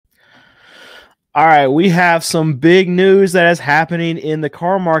All right, we have some big news that is happening in the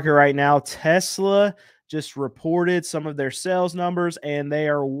car market right now. Tesla just reported some of their sales numbers, and they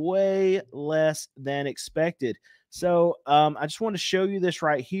are way less than expected. So, I just want to show you this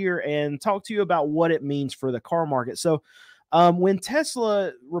right here and talk to you about what it means for the car market. So, when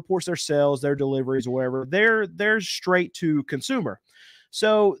Tesla reports their sales, their deliveries, or whatever, they're straight to consumer.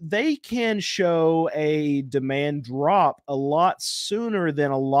 So they can show a demand drop a lot sooner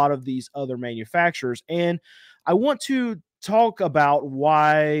than a lot of these other manufacturers. And I want to talk about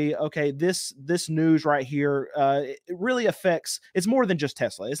why this news right here, it really affects. It's more than just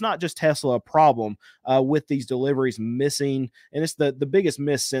Tesla. It's not just Tesla a problem with these deliveries missing, and it's the biggest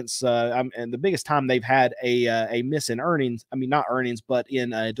miss since and the biggest time they've had a miss in earnings. I mean, not earnings, but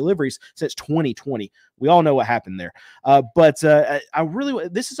in deliveries since 2020. We all know what happened there. But I really,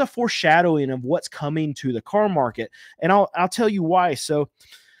 this is a foreshadowing of what's coming to the car market, and I'll tell you why. So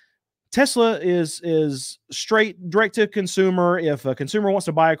Tesla is straight direct to consumer. If a consumer wants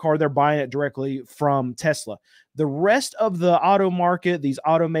to buy a car, they're buying it directly from Tesla. The rest of the auto market, these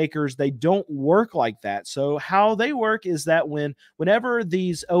automakers, they don't work like that. So how they work is that whenever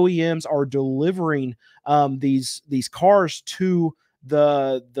these OEMs are delivering these cars to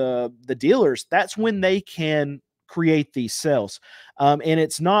the dealers, that's when they can create these sales. And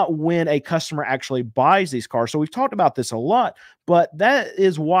it's not when a customer actually buys these cars. So we've talked about this a lot, but that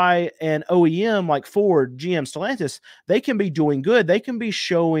is why an OEM like Ford, GM, Stellantis, they can be doing good. They can be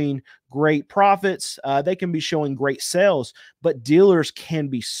showing great profits. They can be showing great sales, but dealers can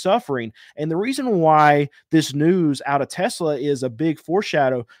be suffering. And the reason why this news out of Tesla is a big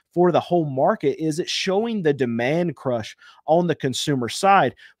foreshadow for the whole market is it's showing the demand crush on the consumer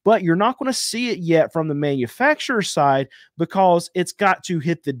side. But you're not going to see it yet from the manufacturer side because it's got to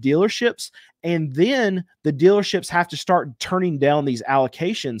hit the dealerships, and then the dealerships have to start turning down these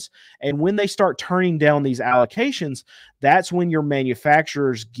allocations. And when they start turning down these allocations, that's when your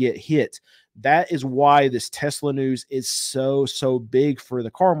manufacturers get hit. That is why this Tesla news is so big for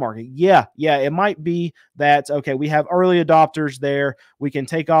the car market. Yeah, it might be that okay, we have early adopters there. We can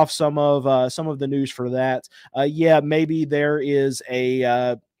take off some of the news for that. Yeah, maybe there is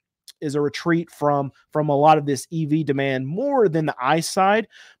a retreat from a lot of this EV demand more than the ICE side,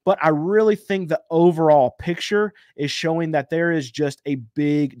 but I really think the overall picture is showing that there is just a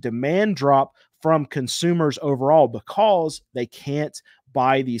big demand drop from consumers overall because they can't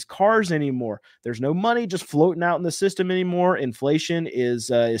buy these cars anymore. There's no money just floating out in the system anymore. Inflation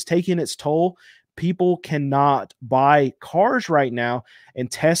is taking its toll. People cannot buy cars right now, and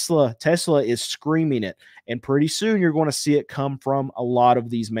Tesla is screaming it. And pretty soon you're going to see it come from a lot of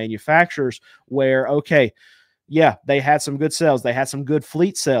these manufacturers where, okay, yeah, they had some good sales. They had some good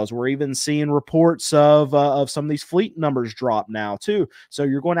fleet sales. We're even seeing reports of some of these fleet numbers drop now too. So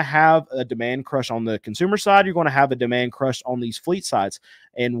you're going to have a demand crush on the consumer side. You're going to have a demand crush on these fleet sides.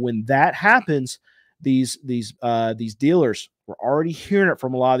 And when that happens, these dealers, we're already hearing it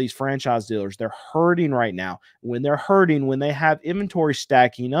from a lot of these franchise dealers. They're hurting right now. When they're hurting, when they have inventory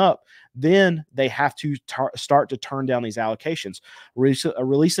stacking up, then they have to start to turn down these allocations. I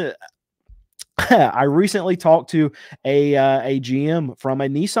recently talked to a GM from a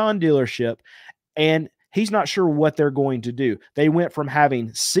Nissan dealership, and he's not sure what they're going to do. They went from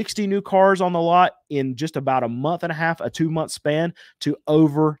having 60 new cars on the lot in just about a month and a half, a 2-month span, to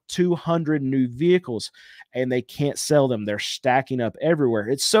over 200 new vehicles, and they can't sell them. They're stacking up everywhere.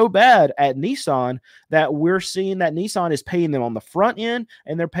 It's so bad at Nissan that we're seeing that Nissan is paying them on the front end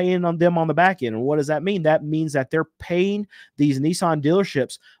and they're paying on them on the back end. And what does that mean? That means that they're paying these Nissan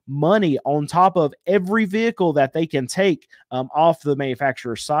dealerships money on top of every vehicle that they can take off the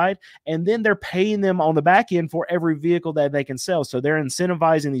manufacturer's side, and then they're paying them on the back end for every vehicle that they can sell. So they're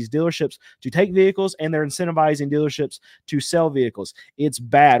incentivizing these dealerships to take vehicles, and they're incentivizing dealerships to sell vehicles. It's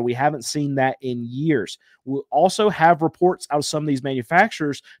bad. We haven't seen that in years. We'll also have reports out of some of these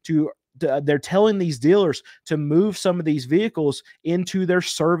manufacturers they're telling these dealers to move some of these vehicles into their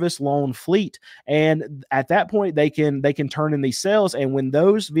service loan fleet, and at that point they can turn in these sales, and when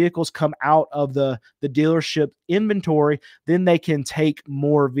those vehicles come out of the dealership inventory, then they can take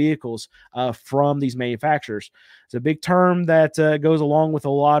more vehicles from these manufacturers. It's a big term that goes along with a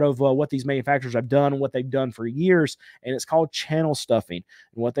lot of what these manufacturers have done and what they've done for years, and it's called channel stuffing.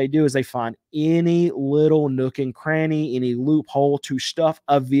 And what they do is they find any little nook and cranny, any loophole to stuff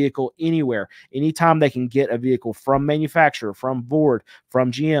a vehicle anywhere. Anytime they can get a vehicle from manufacturer, from Ford,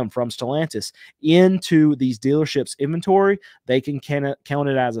 from GM, from Stellantis into these dealerships' inventory, they can count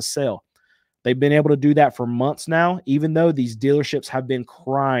it as a sale. They've been able to do that for months now, even though these dealerships have been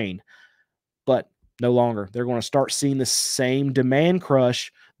crying. But no longer. They're going to start seeing the same demand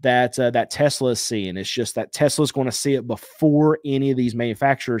crush that Tesla is seeing. It's just that Tesla's going to see it before any of these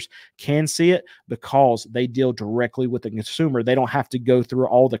manufacturers can see it, because they deal directly with the consumer. They don't have to go through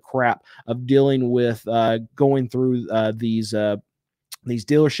all the crap of dealing with going through these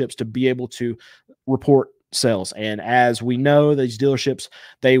dealerships to be able to report sales. And as we know, these dealerships,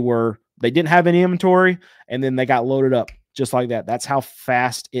 they didn't have any inventory, and then they got loaded up just like that. That's how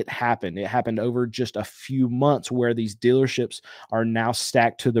fast it happened. It happened over just a few months, where these dealerships are now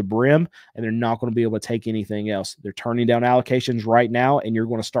stacked to the brim, and they're not going to be able to take anything else. They're turning down allocations right now, and you're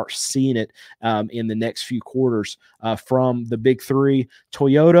going to start seeing it in the next few quarters from the big three.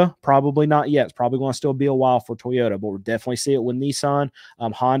 Toyota, probably not yet. It's probably going to still be a while for Toyota, but we'll definitely see it with Nissan.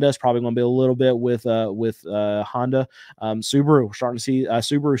 Honda is probably going to be a little bit with Honda. Subaru, we're starting to see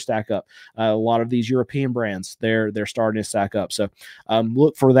Subaru stack up. A lot of these European brands, they're starting to stack up. So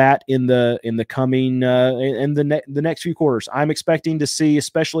look for that in the coming in the next few quarters. I'm expecting to see,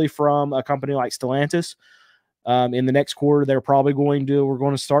 especially from a company like Stellantis, in the next quarter, we're going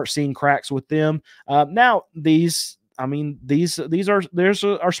to start seeing cracks with them. Now these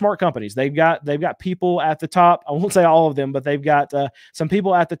are smart companies. They've got people at the top. I won't say all of them, but they've got some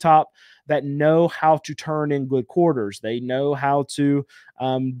people at the top that know how to turn in good quarters. They know how to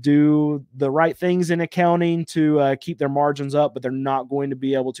do the right things in accounting to keep their margins up, but they're not going to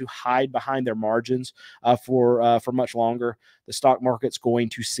be able to hide behind their margins for much longer. The stock market's going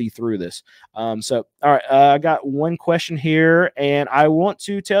to see through this. So, all right, I got one question here, and I want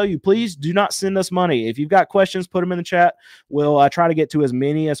to tell you, please do not send us money. If you've got questions, put them in the chat. We'll try to get to as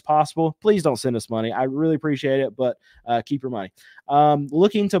many as possible. Please don't send us money. I really appreciate it, but keep your money.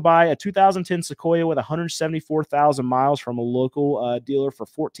 Looking to buy a 2010 Sequoia with 174,000 miles from a local dealer for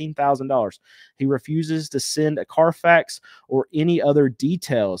 $14,000. He refuses to send a Carfax or any other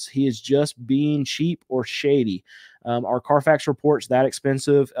details. He is just being cheap or shady. Are Carfax reports that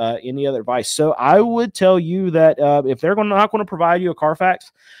expensive? Any other advice? So I would tell you that if they're not going to provide you a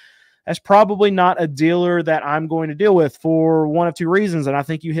Carfax, that's probably not a dealer that I'm going to deal with, for one of two reasons, and I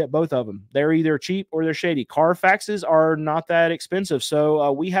think you hit both of them. They're either cheap or they're shady. Carfaxes are not that expensive.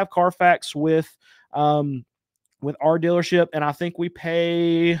 So we have Carfax with our dealership, and I think we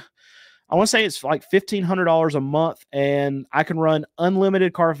pay, I want to say it's like $1,500 a month, and I can run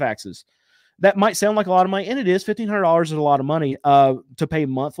unlimited Carfaxes. That might sound like a lot of money, and it is. $1,500 is a lot of money to pay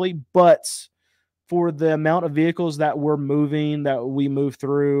monthly, but for the amount of vehicles that we're moving, that we move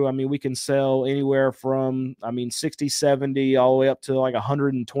through, I mean, we can sell anywhere from, 60, 70, all the way up to like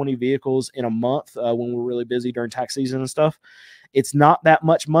 120 vehicles in a month when we're really busy during tax season and stuff. It's not that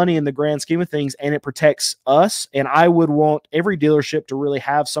much money in the grand scheme of things, and it protects us. And I would want every dealership to really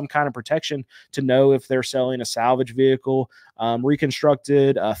have some kind of protection to know if they're selling a salvage vehicle,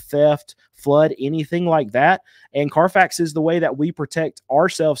 reconstructed, theft, flood, anything like that. And Carfax is the way that we protect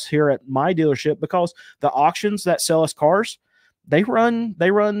ourselves here at my dealership, because the auctions that sell us cars, they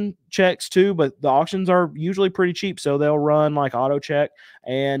run checks too, but the auctions are usually pretty cheap. So they'll run like auto check,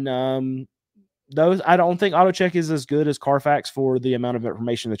 and those, I don't think auto check is as good as Carfax for the amount of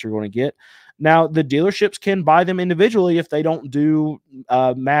information that you're going to get. Now, the dealerships can buy them individually if they don't do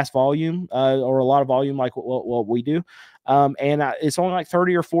mass volume or a lot of volume like what we do. And it's only like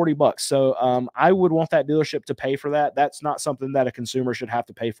 30 or 40 bucks. So I would want that dealership to pay for that. That's not something that a consumer should have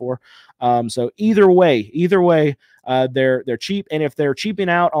to pay for. So either way, they're cheap. And if they're cheaping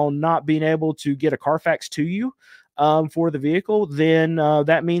out on not being able to get a Carfax to you for the vehicle, then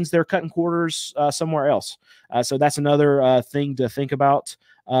that means they're cutting quarters somewhere else. So that's another thing to think about.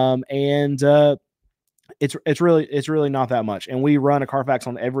 It's really not that much. And we run a Carfax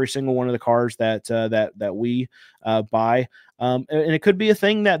on every single one of the cars that we buy. And it could be a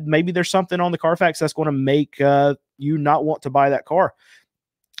thing that maybe there's something on the Carfax that's going to make you not want to buy that car.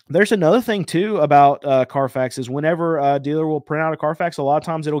 There's another thing too about Carfax is whenever a dealer will print out a Carfax, a lot of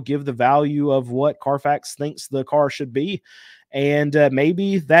times it'll give the value of what Carfax thinks the car should be. And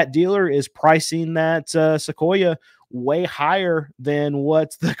maybe that dealer is pricing that Sequoia way higher than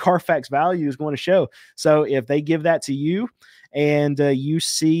what the Carfax value is going to show. So if they give that to you and you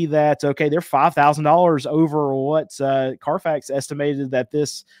see that, okay, they're $5,000 over what Carfax estimated that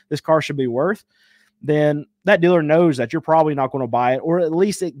this car should be worth, then that dealer knows that you're probably not going to buy it, or at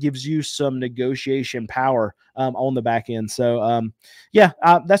least it gives you some negotiation power on the back end. So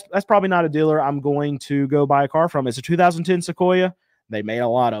that's probably not a dealer I'm going to go buy a car from. It's a 2010 Sequoia. They made a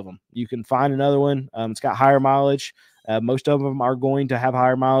lot of them. You can find another one. It's got higher mileage. Most of them are going to have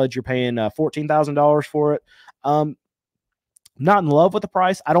higher mileage. You're paying $14,000 for it. Not in love with the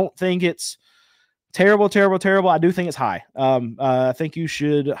price. I don't think it's terrible. I do think it's high. I think you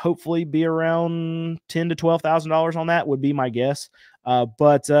should hopefully be around $10,000 to $12,000 on that would be my guess.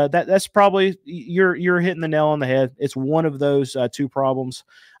 That's probably you're hitting the nail on the head. It's one of those two problems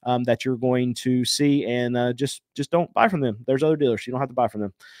that you're going to see, and just don't buy from them. There's other dealers. You don't have to buy from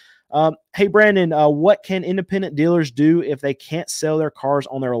them. Hey, Brandon, what can independent dealers do if they can't sell their cars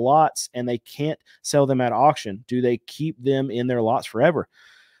on their lots and they can't sell them at auction? Do they keep them in their lots forever?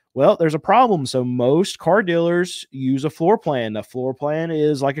 Well, there's a problem. So most car dealers use a floor plan. A floor plan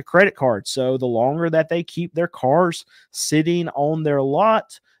is like a credit card. So the longer that they keep their cars sitting on their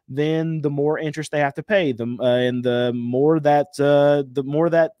lot, then the more interest they have to pay. And the more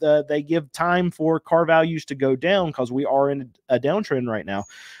that they give time for car values to go down, because we are in a downtrend right now.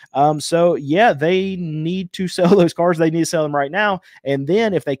 So yeah, they need to sell those cars. They need to sell them right now. And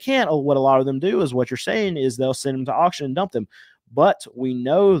then if they can't, what a lot of them do is what you're saying is they'll send them to auction and dump them. But we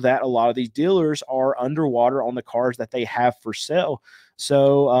know that a lot of these dealers are underwater on the cars that they have for sale.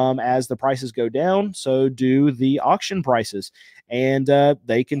 So as the prices go down, so do the auction prices. And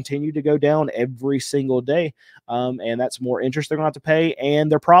they continue to go down every single day. And that's more interest they're going to have to pay. And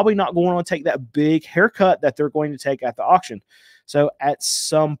they're probably not going to take that big haircut that they're going to take at the auction. So at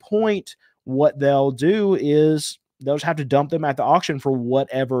some point, what they'll do is they'll just have to dump them at the auction for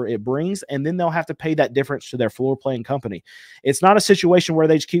whatever it brings, and then they'll have to pay that difference to their floor plan company. It's not a situation where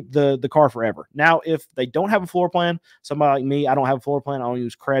they just keep the car forever. Now, if they don't have a floor plan, somebody like me, I don't have a floor plan, I don't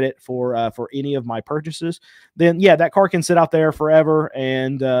use credit for any of my purchases, then yeah, that car can sit out there forever,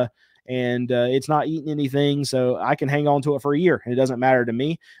 and it's not eating anything, so I can hang on to it for a year, and it doesn't matter to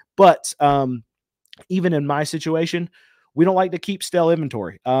me. But even in my situation, we don't like to keep stale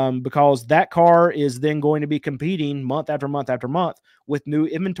inventory because that car is then going to be competing month after month after month with new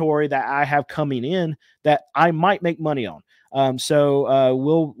inventory that I have coming in that I might make money on. So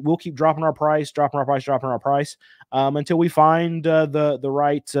we'll keep dropping our price until we find the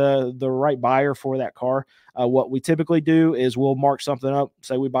right buyer for that car. What we typically do is we'll mark something up.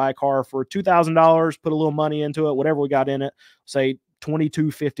 Say we buy a car for $2,000, put a little money into it, whatever we got in it. Say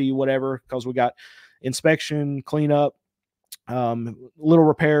 $2,250, whatever, because we got inspection, cleanup, little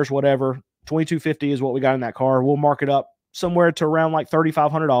repairs, whatever. $2,250 is what we got in that car. We'll mark it up somewhere to around like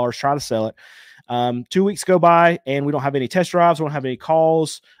 $3,500, try to sell it. 2 weeks go by and we don't have any test drives, we don't have any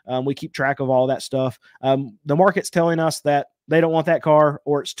calls. We keep track of all that stuff. The market's telling us that they don't want that car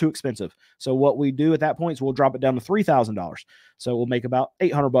or it's too expensive. So what we do at that point is we'll drop it down to $3,000. So we'll make about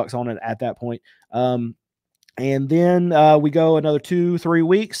 $800 on it at that point. And then we go another 2-3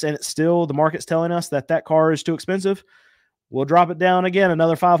 weeks and it's still, the market's telling us that that car is too expensive. We'll drop it down again,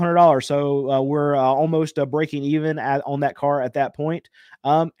 another $500. So we're almost breaking even on that car at that point.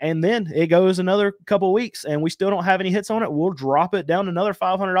 And then it goes another couple of weeks and we still don't have any hits on it. We'll drop it down another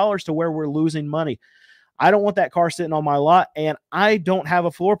 $500 to where we're losing money. I don't want that car sitting on my lot, and I don't have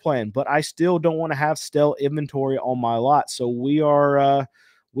a floor plan, but I still don't want to have stale inventory on my lot. So we are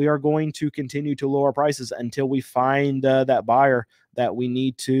going to continue to lower prices until we find that buyer that we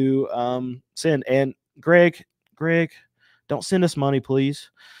need to send. And Greg, don't send us money, please.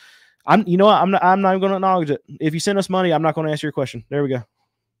 You know what? I'm not even going to acknowledge it. If you send us money, I'm not going to answer your question. There we go.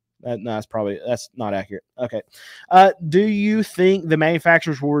 No, that's not accurate. Okay. Do you think the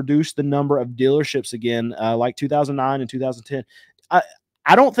manufacturers will reduce the number of dealerships again, like 2009 and 2010?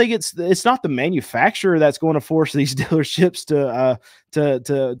 I don't think it's not the manufacturer that's going to force these dealerships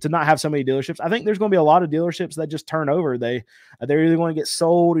to not have so many dealerships. I think there's going to be a lot of dealerships that just turn over. They're either going to get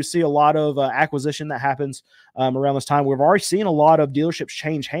sold. You see a lot of acquisition that happens around this time. We've already seen a lot of dealerships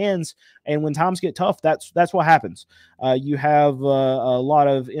change hands, and when times get tough, that's what happens. You have a lot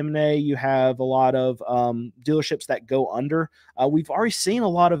of M&A. You have a lot of dealerships that go under. We've already seen a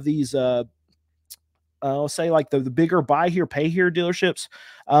lot of these. I'll say like the bigger buy here, pay here dealerships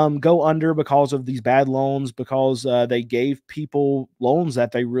go under because of these bad loans, because they gave people loans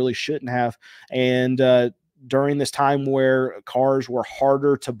that they really shouldn't have. And during this time where cars were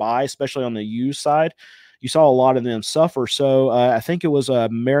harder to buy, especially on the used side, you saw a lot of them suffer. So I think it was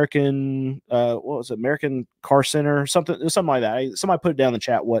American, what was it? American Car Center, something like that. Somebody put it down in the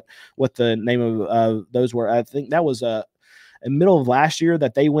chat what the name of those were. I think that was in the middle of last year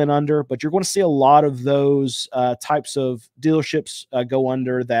that they went under, but you're going to see a lot of those types of dealerships go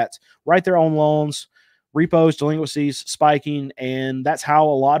under that write their own loans, repos, delinquencies, spiking, and that's how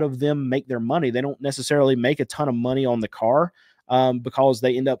a lot of them make their money. They don't necessarily make a ton of money on the car because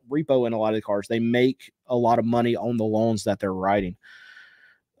they end up repoing a lot of the cars. They make a lot of money on the loans that they're writing.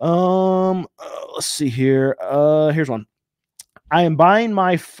 Let's see here. Here's one. I'm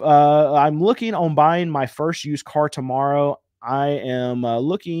looking on buying my first used car tomorrow. I am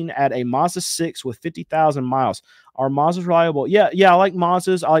looking at a Mazda 6 with 50,000 miles. Are Mazdas reliable? Yeah, I like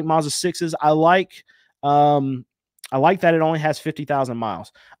Mazdas. I like Mazda 6s. I like I like that it only has 50,000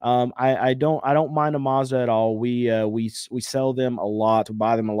 miles. I don't mind a Mazda at all. We sell them a lot, we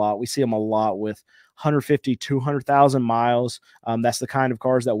buy them a lot. We see them a lot with 150, 200,000 miles. That's the kind of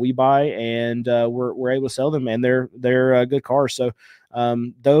cars that we buy, and we're able to sell them, and they're good cars. So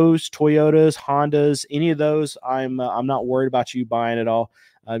those Toyotas, Hondas, any of those, I'm not worried about you buying at all.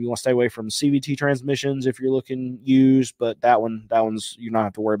 You want to stay away from CVT transmissions if you're looking used, but that one's you don't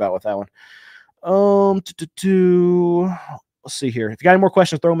have to worry about with that one. Let's see here. If you got any more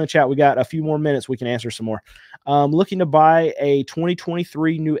questions, throw them in chat. We got a few more minutes. We can answer some more. Looking to buy a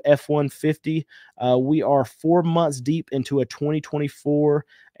 2023 new F-150. We are 4 months deep into a 2024.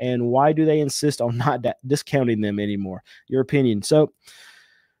 And why do they insist on not discounting them anymore? Your opinion. So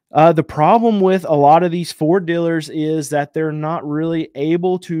the problem with a lot of these Ford dealers is that they're not really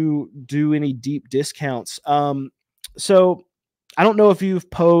able to do any deep discounts. So I don't know if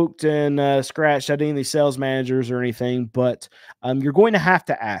you've poked and scratched at any of these sales managers or anything, but you're going to have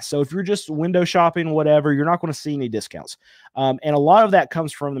to ask. So if you're just window shopping, whatever, you're not going to see any discounts. And a lot of that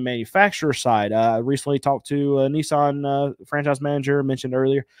comes from the manufacturer side. I recently talked to a Nissan franchise manager, mentioned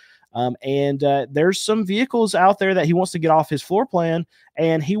earlier. And there's some vehicles out there that he wants to get off his floor plan,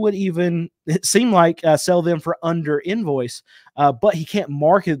 and he would even, it seemed like, sell them for under invoice, but he can't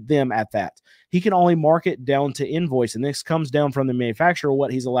market them at that. He can only market down to invoice, and this comes down from the manufacturer,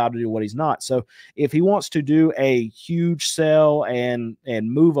 what he's allowed to do, what he's not. So if he wants to do a huge sale and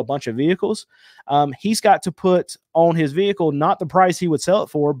move a bunch of vehicles, he's got to put on his vehicle not the price he would sell it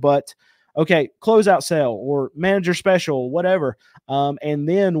for, but okay, closeout sale or manager special, whatever. And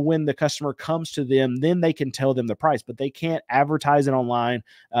then when the customer comes to them, then they can tell them the price, but they can't advertise it online.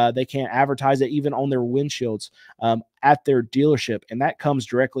 They can't advertise it even on their windshields at their dealership. And that comes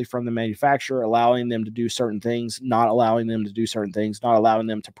directly from the manufacturer, allowing them to do certain things, not allowing them to do certain things, not allowing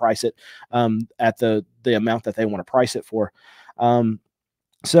them to price it at the amount that they want to price it for.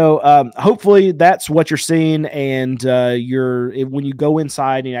 So hopefully that's what you're seeing, and when you go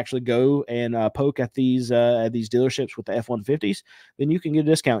inside and you actually go and poke at these dealerships with the F-150s, then you can get a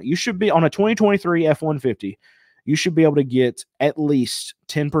discount. You should be on a 2023 F-150. You should be able to get at least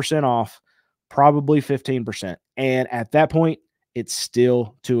 10% off, probably 15%. And at that point, it's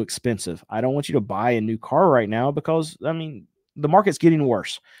still too expensive. I don't want you to buy a new car right now because, I mean, the market's getting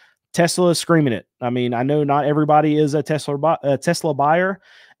worse. Tesla is screaming it. I mean, I know not everybody is a Tesla buyer,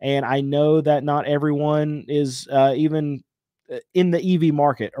 and I know that not everyone is even in the EV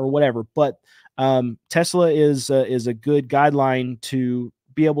market or whatever. But Tesla is a good guideline to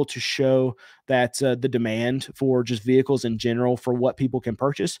be able to show that the demand for just vehicles in general for what people can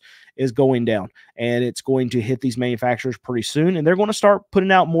purchase is going down, and it's going to hit these manufacturers pretty soon, and they're going to start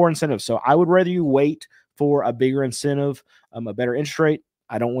putting out more incentives. So I would rather you wait for a bigger incentive, a better interest rate.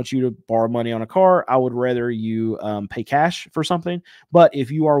 I don't want you to borrow money on a car. I would rather you pay cash for something. But if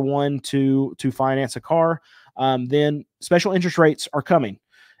you are one to finance a car, then special interest rates are coming.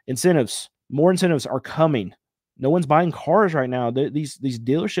 More incentives are coming. No one's buying cars right now. These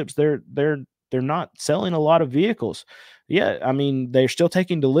dealerships, they're not selling a lot of vehicles. Yeah, I mean, they're still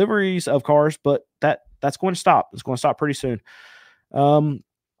taking deliveries of cars, but that's going to stop. It's going to stop pretty soon. All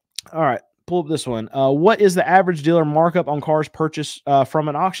right. Pull up this one. What is the average dealer markup on cars purchased from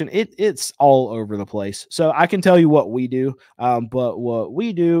an auction? It's all over the place. So I can tell you what we do, but what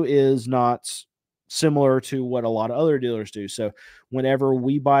we do is not similar to what a lot of other dealers do. So whenever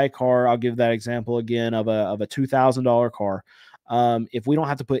we buy a car, I'll give that example again of a $2,000 car. If we don't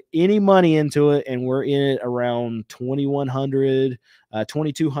have to put any money into it and we're in it around $2,100,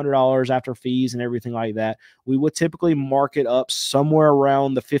 $2,200 after fees and everything like that, we would typically mark it up somewhere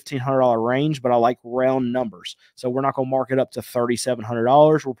around the $1,500 range, but I like round numbers. So we're not going to mark it up to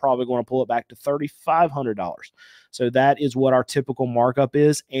 $3,700. We're probably going to pull it back to $3,500. So that is what our typical markup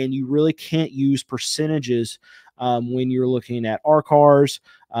is. And you really can't use percentages when you're looking at our cars.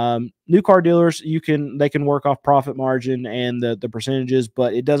 New car dealers, they can work off profit margin and the percentages,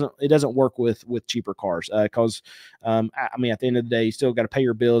 but it doesn't work with cheaper cars because I mean, at the end of the day, you still got to pay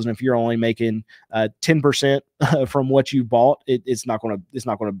your bills, and if you're only making 10% from what you bought, it's not going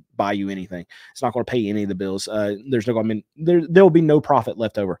to buy you anything. It's not going to pay any of the bills. There'll be no profit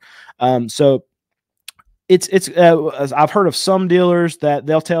left over. So I've heard of some dealers that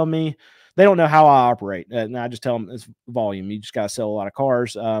they'll tell me they don't know how I operate. And I just tell them it's volume. You just got to sell a lot of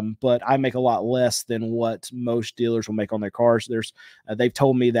cars. But I make a lot less than what most dealers will make on their cars. They've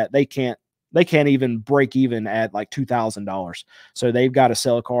told me that they can't even break even at like $2,000. So they've got to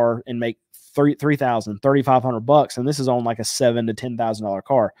sell a car and make $3,000, $3,500. And this is on like a $7,000 to $10,000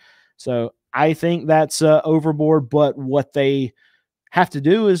 car. So I think that's overboard, but what they have to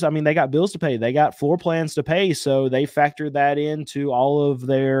do is, I mean, they got bills to pay, they got floor plans to pay, so they factor that into all of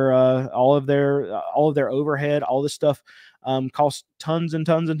their overhead. All this stuff costs tons and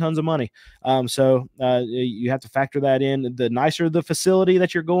tons and tons of money. You have to factor that in. The nicer the facility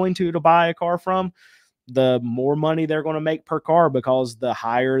that you're going to buy a car from, the more money they're going to make per car because the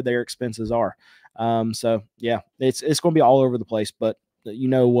higher their expenses are. Yeah, it's going to be all over the place, but you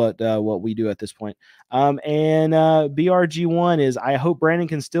know what we do at this point. BRG1 is, I hope Brandon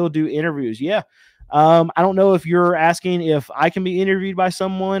can still do interviews. Yeah. I don't know if you're asking if I can be interviewed by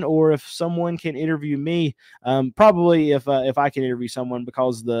someone or if someone can interview me. Probably if I can interview someone,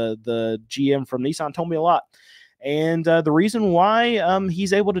 because the GM from Nissan told me a lot. And the reason why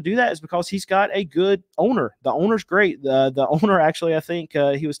he's able to do that is because he's got a good owner. The owner's great. The owner, actually, I think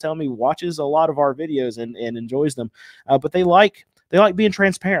he was telling me, watches a lot of our videos and enjoys them. But they like being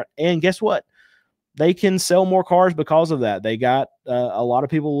transparent. And guess what? They can sell more cars because of that. They got a lot of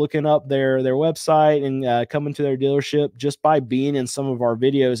people looking up their website and coming to their dealership just by being in some of our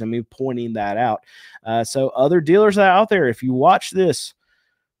videos and me pointing that out. So other dealers out there, if you watch this,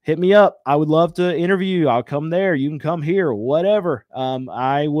 hit me up. I would love to interview you. I'll come there. You can come here, whatever.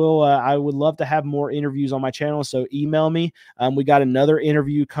 I would love to have more interviews on my channel. So email me. We got another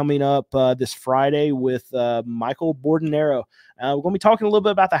interview coming up this Friday with Michael Bordenero. We're going to be talking a little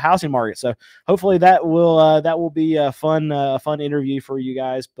bit about the housing market. So hopefully that will be a fun interview for you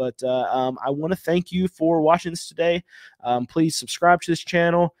guys. But I want to thank you for watching this today. Please subscribe to this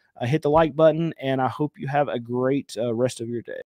channel, hit the like button, and I hope you have a great rest of your day.